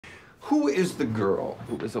Who is the girl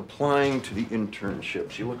who is applying to the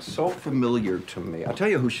internship? She looks so familiar to me. I'll tell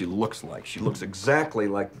you who she looks like. She looks exactly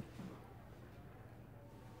like...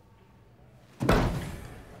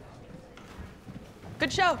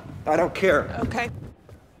 Good show. I don't care. Okay.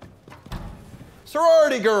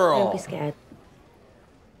 Sorority girl! Don't be scared.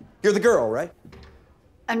 You're the girl, right?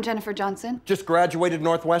 I'm Jennifer Johnson. Just graduated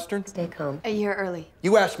Northwestern? Stay calm. A year early.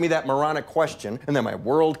 You asked me that moronic question, and then my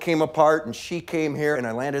world came apart, and she came here, and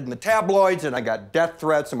I landed in the tabloids, and I got death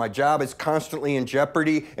threats, and my job is constantly in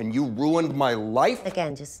jeopardy, and you ruined my life?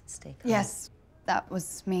 Again, just stay calm. Yes, that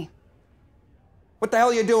was me. What the hell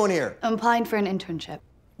are you doing here? I'm applying for an internship.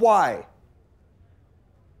 Why?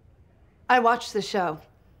 I watched the show,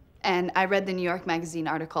 and I read the New York Magazine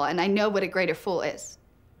article, and I know what a greater fool is.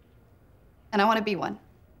 And I want to be one.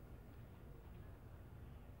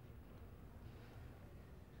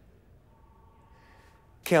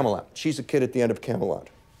 Camelot. She's a kid at the end of Camelot.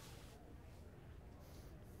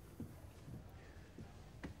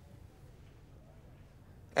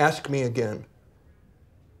 Ask me again.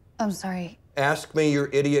 I'm sorry. Ask me your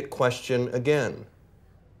idiot question again.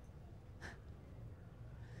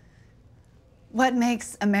 What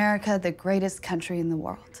makes America the greatest country in the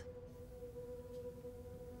world?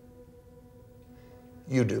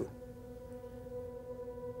 You do.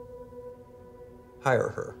 Hire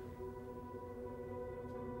her.